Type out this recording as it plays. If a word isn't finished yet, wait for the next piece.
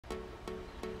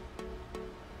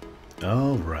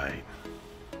All right.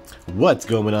 What's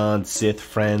going on, Sith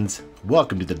friends?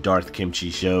 Welcome to the Darth Kimchi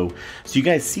Show. So you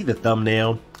guys see the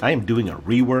thumbnail? I am doing a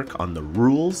rework on the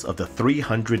rules of the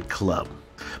 300 Club.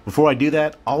 Before I do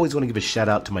that, I always want to give a shout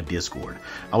out to my Discord.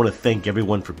 I want to thank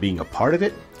everyone for being a part of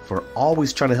it, for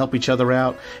always trying to help each other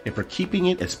out, and for keeping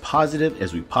it as positive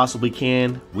as we possibly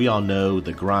can. We all know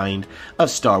the grind of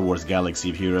Star Wars Galaxy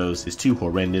of Heroes is too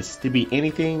horrendous to be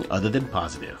anything other than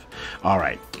positive.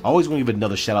 Alright, I always want to give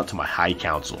another shout out to my High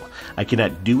Council. I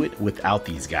cannot do it without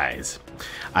these guys.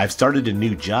 I've started a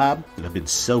new job, and I've been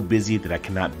so busy that I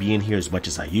cannot be in here as much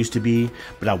as I used to be,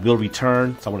 but I will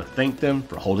return, so I want to thank them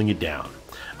for holding it down.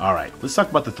 Alright, let's talk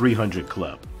about the 300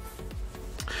 Club.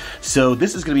 So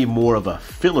this is going to be more of a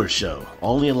filler show,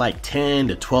 only like 10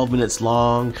 to 12 minutes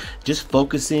long, just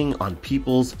focusing on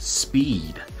people's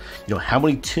speed. You know, how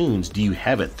many tunes do you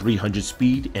have at 300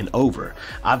 speed and over?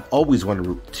 I've always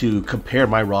wanted to compare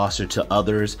my roster to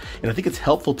others, and I think it's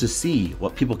helpful to see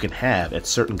what people can have at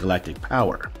certain galactic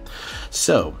power.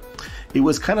 So it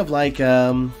was kind of like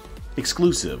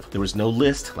exclusive. There was no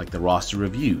list like the roster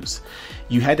reviews.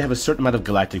 You had to have a certain amount of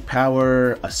galactic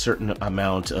power, a certain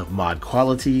amount of mod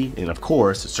quality, and of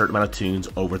course a certain amount of tunes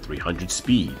over 300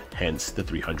 speed, hence the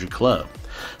 300 Club.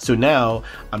 So now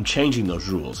I'm changing those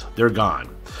rules. They're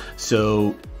gone.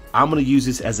 So I'm going to use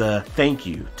this as a thank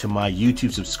you to my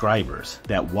YouTube subscribers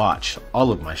that watch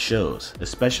all of my shows,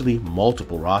 especially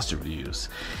multiple roster reviews,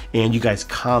 and you guys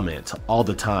comment all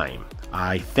the time.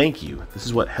 I thank you. This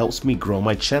is what helps me grow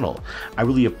my channel. I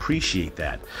really appreciate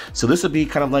that. So this will be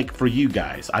kind of like for you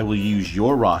guys. I will use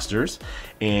your rosters,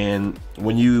 and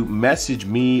when you message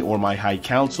me or my High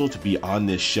Council to be on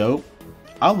this show,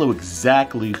 I'll know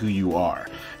exactly who you are.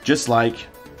 Just like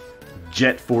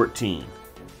Jet14.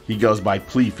 He goes by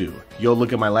Plefu. You'll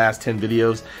look at my last 10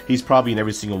 videos, he's probably in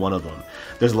every single one of them.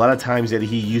 There's a lot of times that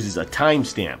he uses a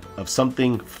timestamp of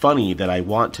something funny that I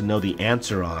want to know the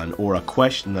answer on, or a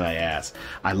question that I ask.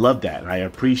 I love that, and I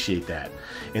appreciate that.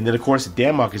 And then of course,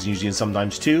 Damok is usually in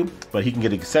sometimes too, but he can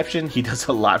get an exception. He does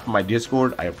a lot for my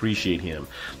Discord. I appreciate him.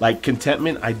 Like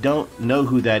Contentment, I don't know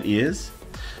who that is.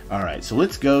 Alright, so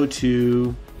let's go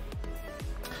to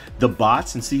the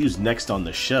bots and see who's next on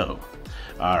the show.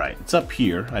 Alright, it's up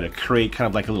here. I had to create kind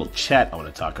of like a little chat I want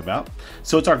to talk about.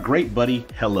 So it's our great buddy,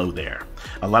 Hello There.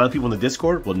 A lot of people in the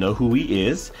Discord will know who he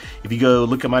is. If you go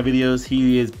look at my videos,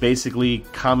 he is basically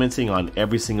commenting on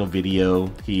every single video.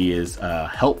 He is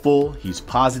helpful, he's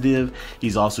positive,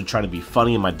 he's also trying to be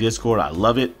funny in my Discord. I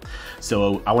love it.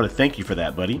 So I want to thank you for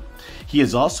that, buddy. He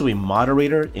is also a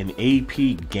moderator in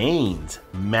AP Gains'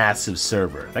 massive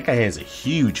server. That guy has a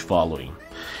huge following.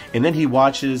 And then he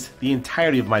watches the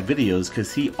entirety of my videos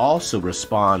because he also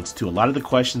responds to a lot of the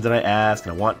questions that I ask,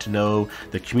 and I want to know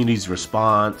the community's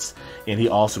response, and he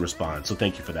also responds. So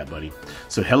thank you for that, buddy.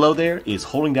 So Hello There is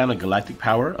holding down a galactic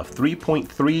power of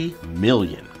 3.3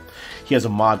 million. He has a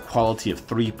mod quality of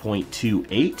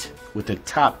 3.28 with a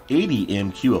top 80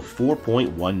 MQ of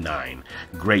 4.19.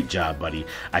 Great job, buddy.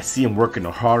 I see him working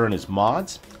hard on his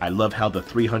mods. I love how the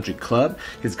 300 Club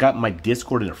has got my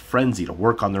Discord in a frenzy to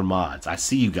work on their mods. I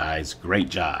see you guys. Great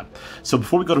job. So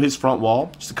before we go to his front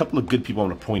wall, just a couple of good people I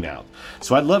want to point out.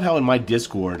 So I love how in my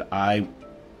Discord I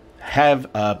have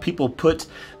people put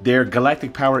their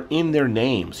galactic power in their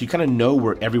name, so you kind of know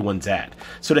where everyone's at.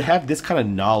 So to have this kind of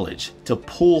knowledge to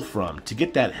pull from, to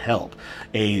get that help,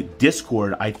 a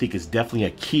Discord I think is definitely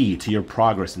a key to your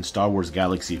progress in Star Wars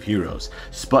Galaxy of Heroes.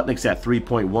 Sputnik's at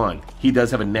 3.1. He does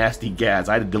have a nasty gas.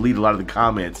 I had to delete a lot of the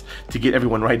comments to get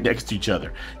everyone right next to each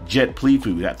other. Jet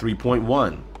Plefu at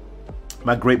 3.1.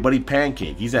 My great buddy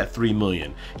Pancake, he's at 3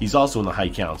 million. He's also in the High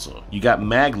Council. You got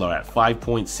Maglar at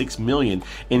 5.6 million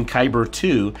in Kyber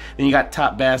 2. Then you got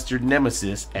Top Bastard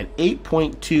Nemesis at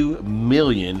 8.2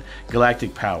 million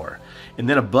galactic power. And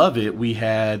then above it, we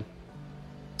had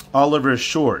Oliver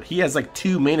Short. He has like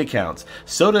 2 main accounts.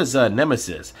 So does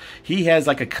Nemesis. He has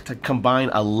like a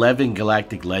combined 11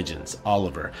 galactic legends.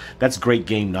 Oliver. That's great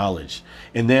game knowledge.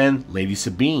 And then Lady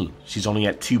Sabine. She's only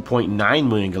at 2.9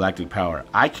 million galactic power.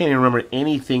 I can't even remember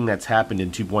anything that's happened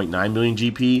in 2.9 million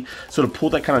GP. So to pull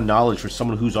that kind of knowledge for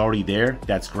someone who's already there,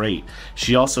 that's great.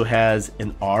 She also has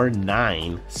an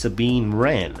R9 Sabine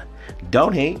Wren.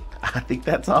 Don't hate. I think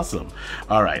that's awesome.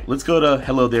 All right, let's go to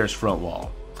Hello There's front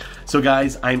wall. So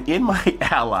guys, I'm in my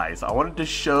allies. I wanted to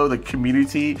show the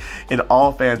community and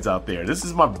all fans out there. This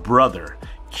is my brother,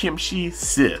 Kimchi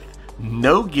Sith.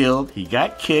 No guild, he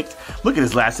got kicked. Look at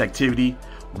his last activity.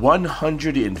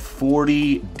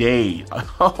 140 days.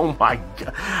 Oh my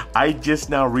God. I just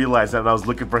now realized that and I was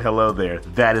looking for hello there.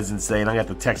 That is insane. I got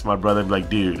to text my brother and be like,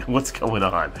 dude, what's going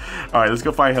on? All right, let's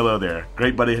go find hello there.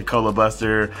 Great buddy, Hakola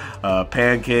Buster,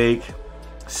 Pancake,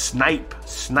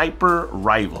 Sniper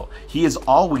Rival. He is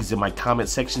always in my comment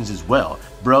sections as well.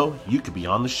 Bro, you could be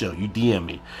on the show. You DM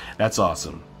me. That's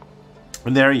awesome.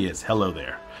 And there he is. Hello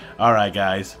there. All right,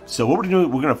 guys. So what we're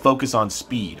doing, we're going to focus on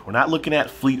speed. We're not looking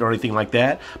at fleet or anything like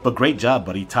that, but great job,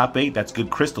 buddy. Top 8, that's good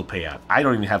crystal payout. I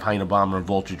don't even have Hyena Bomber and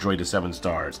Vulture Droid to 7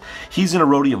 stars. He's in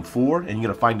Erodium 4, and you're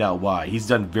going to find out why. He's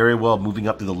done very well moving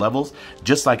up through the levels,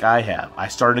 just like I have. I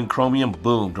started in Chromium,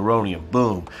 boom, Duronium,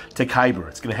 boom, to Kyber.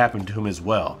 It's going to happen to him as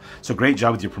well. So great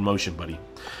job with your promotion, buddy.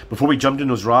 Before we jump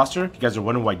into his roster, you guys are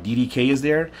wondering why DDK is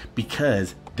there?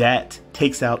 Because that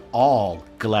takes out all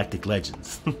Galactic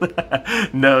Legends.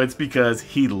 No, it's because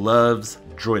he loves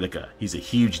Droideka. He's a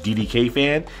huge DDK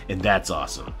fan, and that's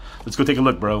awesome. Let's go take a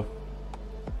look, bro.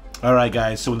 All right,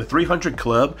 guys, so in the 300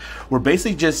 Club, we're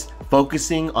basically just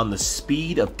focusing on the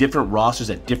speed of different rosters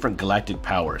at different galactic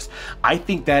powers. I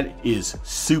think that is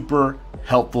super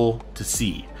helpful to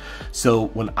see. So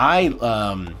when I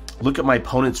look at my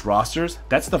opponent's rosters,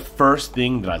 that's the first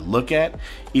thing that I look at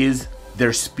is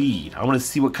their speed. I want to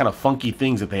see what kind of funky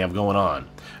things that they have going on. All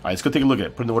right, let's go take a look at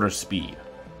it. Put in the order of speed.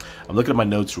 I'm looking at my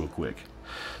notes real quick.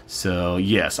 So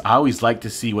yes, I always like to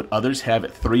see what others have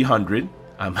at 300.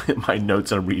 My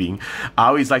notes I'm reading. I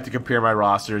always like to compare my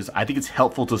rosters. I think it's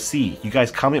helpful to see. You guys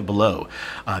comment below.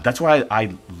 That's why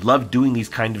I love doing these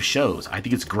kind of shows. I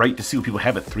think it's great to see what people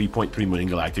have at 3.3 million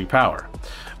galactic power.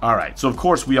 All right, so of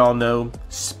course we all know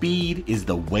speed is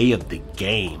the way of the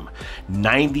game.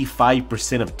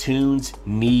 95% of tunes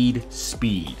need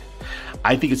speed.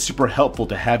 I think it's super helpful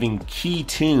to having key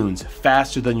tunes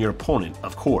faster than your opponent,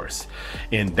 of course.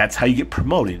 And that's how you get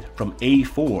promoted from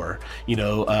A4, you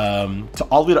know, to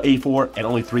all the way to A4 at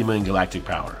only 3 million galactic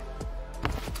power.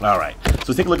 All right, so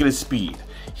let's take a look at his speed.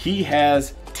 He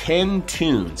has 10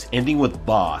 tunes ending with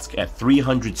Bosk at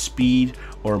 300 speed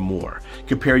or more.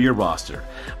 Compare your roster.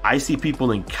 I see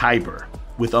people in Kyber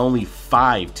with only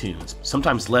 5 tunes,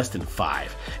 sometimes less than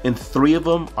 5, and 3 of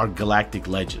them are Galactic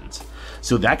Legends.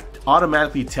 So that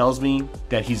automatically tells me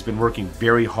that he's been working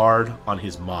very hard on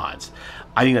his mods.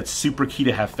 I think that's super key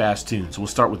to have fast tunes. We'll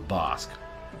start with Bosk.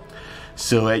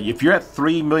 So if you're at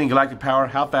 3 million galactic power,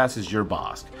 how fast is your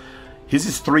Bosk? His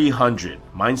is 300,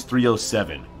 mine's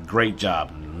 307. Great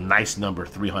job, nice number,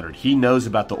 300. He knows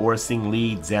about the Orasing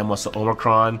lead, Zamwasa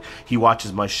Omicron. He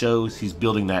watches my shows, he's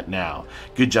building that now.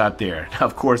 Good job there. Now,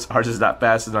 of course, ours is not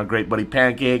fast as our great buddy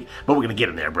Pancake, but we're gonna get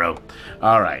him there, bro.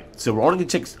 All right, so we're only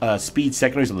gonna check speed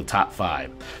secondaries on the top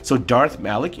 5. So Darth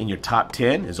Malik in your top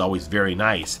 10 is always very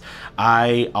nice.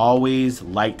 I always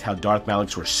liked how Darth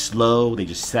Maliks were slow. They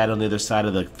just sat on the other side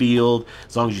of the field.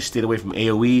 As long as you stayed away from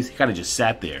AoEs, he kind of just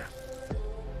sat there.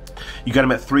 You got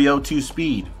him at 302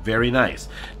 speed. Very nice.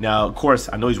 Now, of course,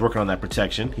 I know he's working on that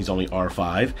protection. He's only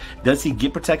R5. Does he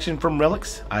get protection from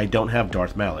relics? I don't have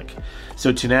Darth Malik.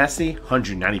 So tenacity,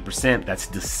 190%. That's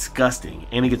disgusting.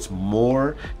 And he gets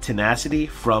more tenacity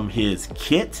from his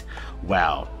kit.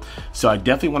 Wow. So I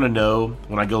definitely want to know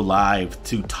when I go live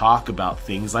to talk about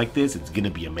things like this. It's going to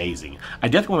be amazing. I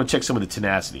definitely want to check some of the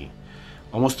tenacity.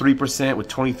 Almost 3% with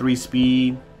 23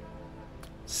 speed.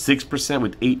 6%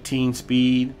 with 18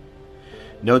 speed.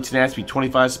 No tenacity,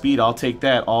 25 speed. I'll take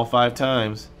that all 5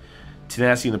 times.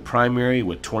 Tenacity in the primary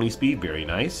with 20 speed. Very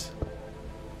nice.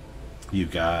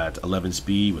 You've got 11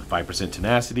 speed with 5%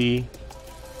 tenacity.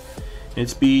 And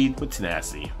speed with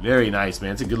tenacity. Very nice,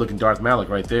 man. It's a good looking Darth Malik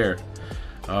right there.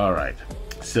 All right.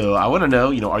 So I want to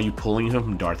know, are you pulling him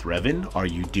from Darth Revan? Are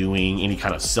you doing any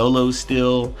kind of solos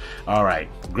still? All right.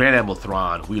 Grand Admiral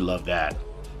Thrawn. We love that.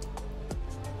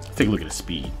 Let's take a look at his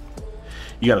speed.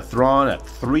 You got a Thrawn at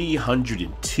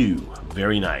 302.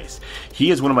 Very nice.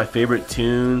 He is one of my favorite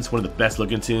tunes, one of the best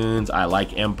looking tunes. I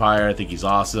like Empire. I think he's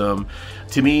awesome.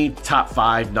 To me, top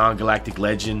 5 non-galactic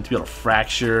legend. To be able to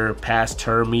fracture, pass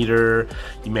turn meter.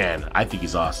 Man, I think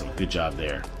he's awesome. Good job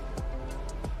there.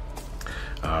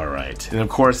 All right. And of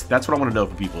course, that's what I want to know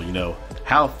from people.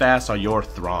 How fast are your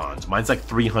Thrawns? Mine's like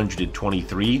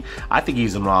 323. I think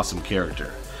he's an awesome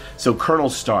character. So Colonel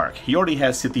Stark, he already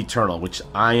has Sith Eternal, which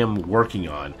I am working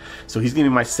on. So he's going to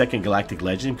be my second Galactic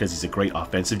Legend because he's a great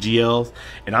offensive GL.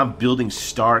 And I'm building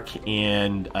Stark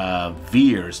and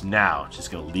Veers now.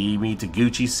 Just going to lead me to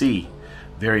Gucci C.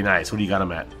 Very nice. What do you got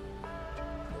him at?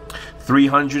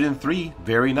 303.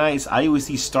 Very nice. I always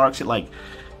see Starks at like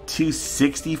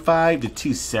 265 to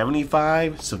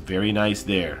 275. So very nice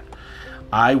there.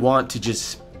 I want to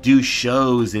just do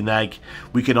shows and like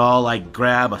we can all like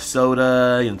grab a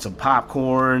soda and some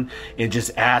popcorn and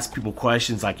just ask people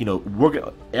questions. Like, you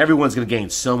know, everyone's gonna gain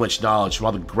so much knowledge from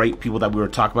all the great people that we were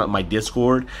talking about in my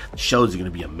Discord. The shows are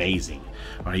gonna be amazing.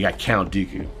 All right, you got Count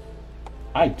Dooku.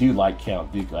 I do like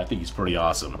Count Dooku. I think he's pretty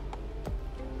awesome.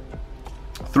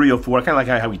 304. I kind of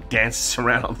like how he dances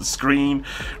around on the screen,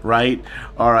 right?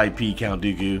 R.I.P. Count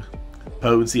Dooku.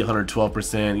 Potency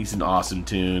 112%. He's an awesome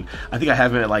tune. I think I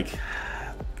have him at like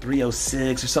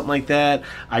 306 or something like that.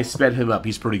 I sped him up.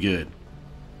 He's pretty good.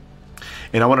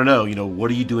 And I want to know, you know,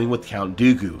 what are you doing with Count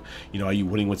Dooku? You know, are you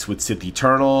winning with Sith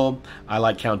Eternal? I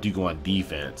like Count Dooku on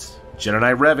defense. Jedi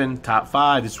Knight Revan, top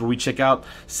 5. This is where we check out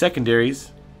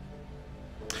secondaries.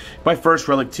 My first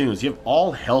relic tunes. You have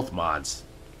all health mods.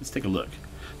 Let's take a look.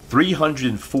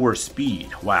 304 speed.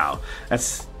 Wow,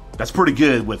 that's pretty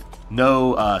good with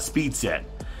no speed set.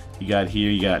 You got here,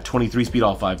 you got 23 speed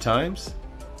all 5 times,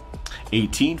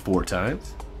 18 4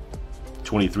 times,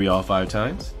 23 all 5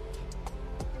 times,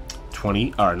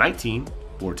 19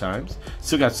 4 times.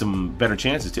 Still got some better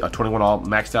chances to 21 all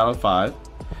maxed out on 5,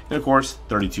 and of course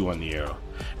 32 on the arrow.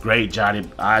 Great, Johnny.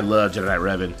 I love Jedi Knight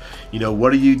Revan. You know,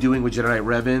 what are you doing with Jedi Knight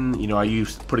Revan? You know, are you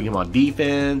putting him on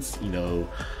defense? You know,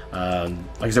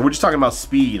 like I said, we're just talking about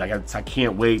speed. I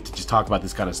can't wait to just talk about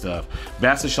this kind of stuff.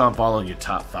 Bastard Sean following your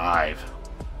top 5.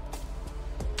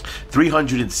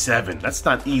 307. That's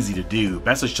not easy to do.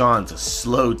 Bastard Sean's a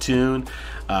slow tune.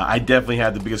 I definitely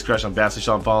had the biggest crush on Bastard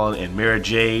Sean Fallen and Mara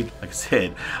Jade. Like I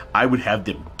said, I would have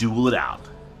them duel it out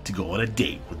to go on a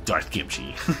date with Darth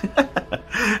Kimchi.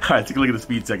 Alright, take a look at the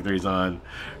speed secondaries on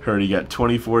her. You got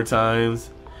 24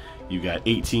 times, you got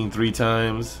 18 3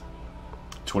 times,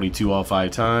 22 all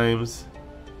 5 times,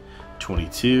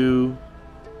 22,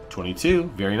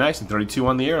 very nice, and 32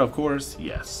 on the arrow, of course.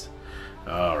 Yes.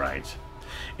 Alright.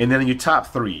 And then in your top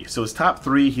 3, so his top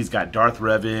 3, he's got Darth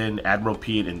Revan, Admiral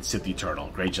Piet, and Sith Eternal.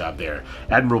 Great job there.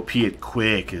 Admiral Piet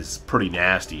quick is pretty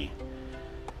nasty.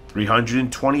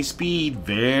 320 speed,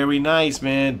 very nice,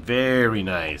 man, very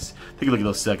nice. Take a look at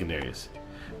those secondaries.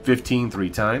 15 3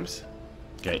 times,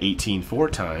 got 18 4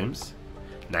 times,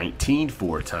 19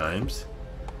 4 times,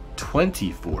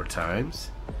 24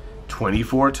 times,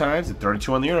 24 times, and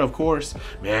 32 on the arrow, of course.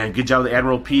 Man, good job with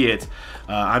Admiral Piet.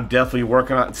 I'm definitely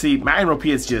working on. See, my Admiral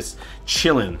Piet's just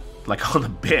chilling, like on the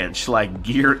bench, like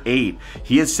gear 8.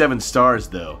 He is 7 stars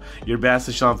though. Your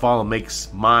Bastard Sean Fallen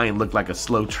makes mine look like a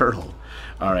slow turtle.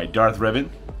 Alright, Darth Revan,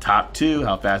 top 2.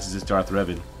 How fast is this Darth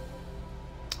Revan?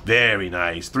 Very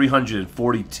nice.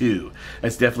 342.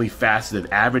 That's definitely faster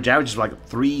than average. Average is like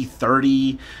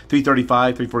 330,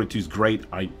 335, 342 is great.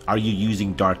 Are you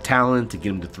using Darth Talon to get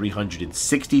him to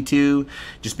 362?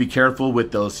 Just be careful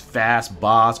with those fast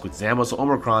boss with Zamos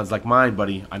Omicrons like mine,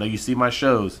 buddy. I know you see my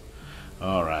shows.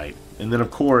 Alright. And then, of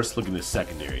course, look at the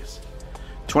secondaries.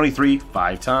 23,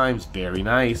 5 times. Very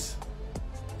nice.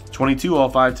 22 all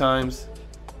 5 times.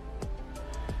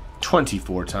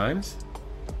 24 times.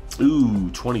 Ooh,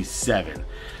 27.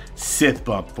 Sith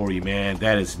bump for you, man.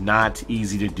 That is not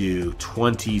easy to do.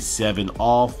 27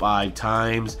 all 5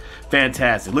 times.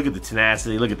 Fantastic. Look at the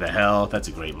tenacity. Look at the health. That's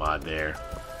a great mod there.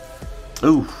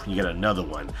 Ooh, you got another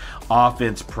one.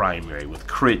 Offense primary with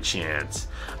crit chance.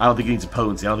 I don't think it needs a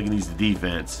potency. I don't think it needs the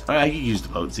defense. I can use the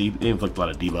potency. It inflicts a lot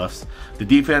of debuffs. The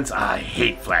defense, I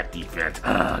hate flat defense. Get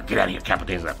out of here,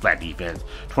 Capitains, with that flat defense.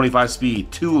 25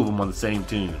 speed, 2 of them on the same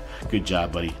tune. Good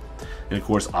job, buddy. And of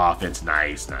course, offense,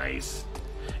 nice, nice.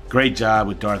 Great job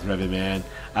with Darth Revan, man.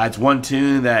 It's one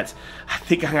tune that I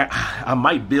think I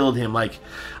might build him. Like,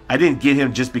 I didn't get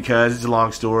him just because it's a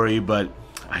long story, but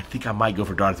I think I might go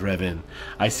for Darth Revan.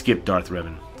 I skipped Darth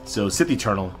Revan. So, Sith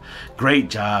Eternal, great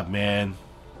job, man.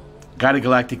 Got a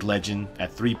Galactic Legend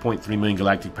at 3.3 million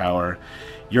galactic power.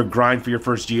 Your grind for your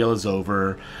first GL is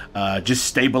over. Just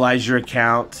stabilize your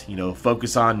account. You know,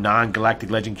 focus on non-galactic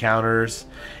legend counters,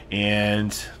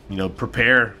 and you know,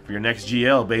 prepare for your next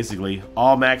GL. Basically,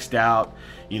 all maxed out.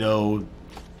 You know,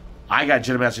 I got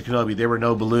Jedi Master Kenobi. There were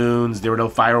no balloons. There were no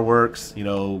fireworks. You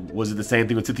know, was it the same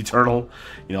thing with Sith Eternal?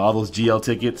 You know, all those GL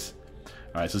tickets.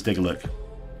 All right, so let's take a look.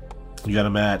 You got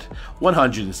him at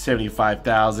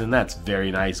 175,000. That's very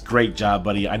nice. Great job,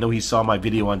 buddy. I know he saw my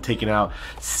video on taking out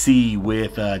C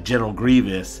with General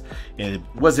Grievous, and it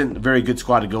wasn't a very good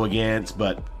squad to go against,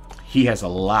 but he has a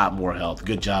lot more health.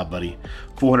 Good job, buddy.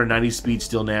 490 speed,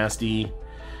 still nasty.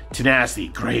 Tenacity,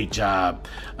 great job.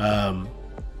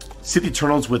 Sith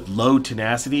Eternals with low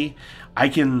tenacity, I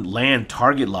can land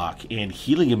target lock and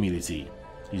healing immunity.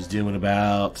 He's doing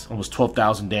about almost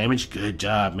 12,000 damage. Good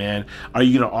job, man. Are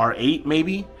you going to R8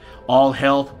 maybe? All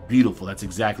health, beautiful. That's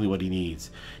exactly what he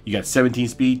needs. You got 17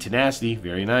 speed, tenacity,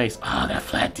 very nice. Ah, that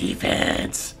flat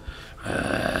defense.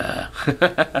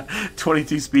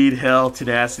 22 speed, health,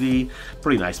 tenacity.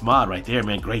 Pretty nice mod right there,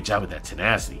 man. Great job with that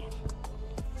tenacity.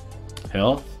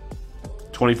 Health,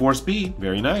 24 speed,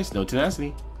 very nice. No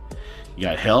tenacity. You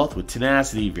got health with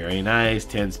tenacity, very nice.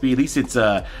 10 speed. At least it's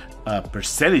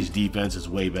percentage defense is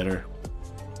way better.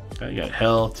 Okay, you got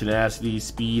health, tenacity,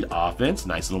 speed, offense.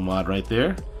 Nice little mod right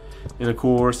there. And of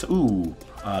course,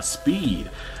 speed.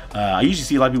 I usually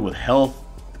see a lot of people with health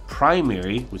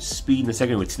primary, with speed in the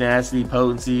second, with tenacity,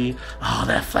 potency. Oh,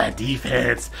 that flat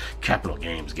defense. Capital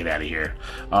Games, get out of here.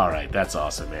 All right, that's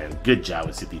awesome, man. Good job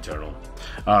with Sith Eternal.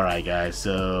 All right, guys,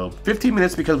 so 15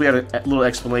 minutes because we had a little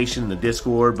explanation in the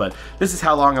Discord, but this is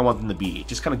how long I want them to be.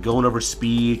 Just kind of going over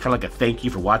speed, kind of like a thank you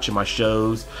for watching my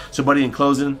shows. So, buddy, in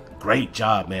closing, great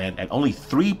job, man. At only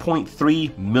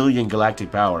 3.3 million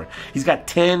galactic power, he's got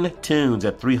 10 tunes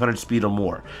at 300 speed or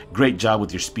more. Great job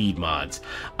with your speed mods.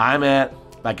 I'm at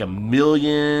like 1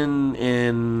 million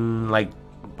in like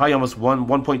probably almost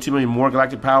 1.2 million more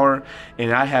galactic power,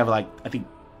 and I have like I think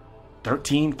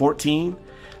 13, 14.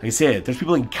 Like I said, there's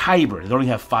people in Kyber that only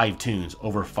have 5 tunes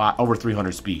over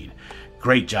 300 speed.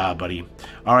 Great job, buddy.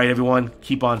 All right, everyone,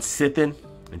 keep on sithing.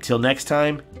 Until next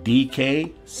time,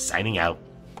 DK signing out.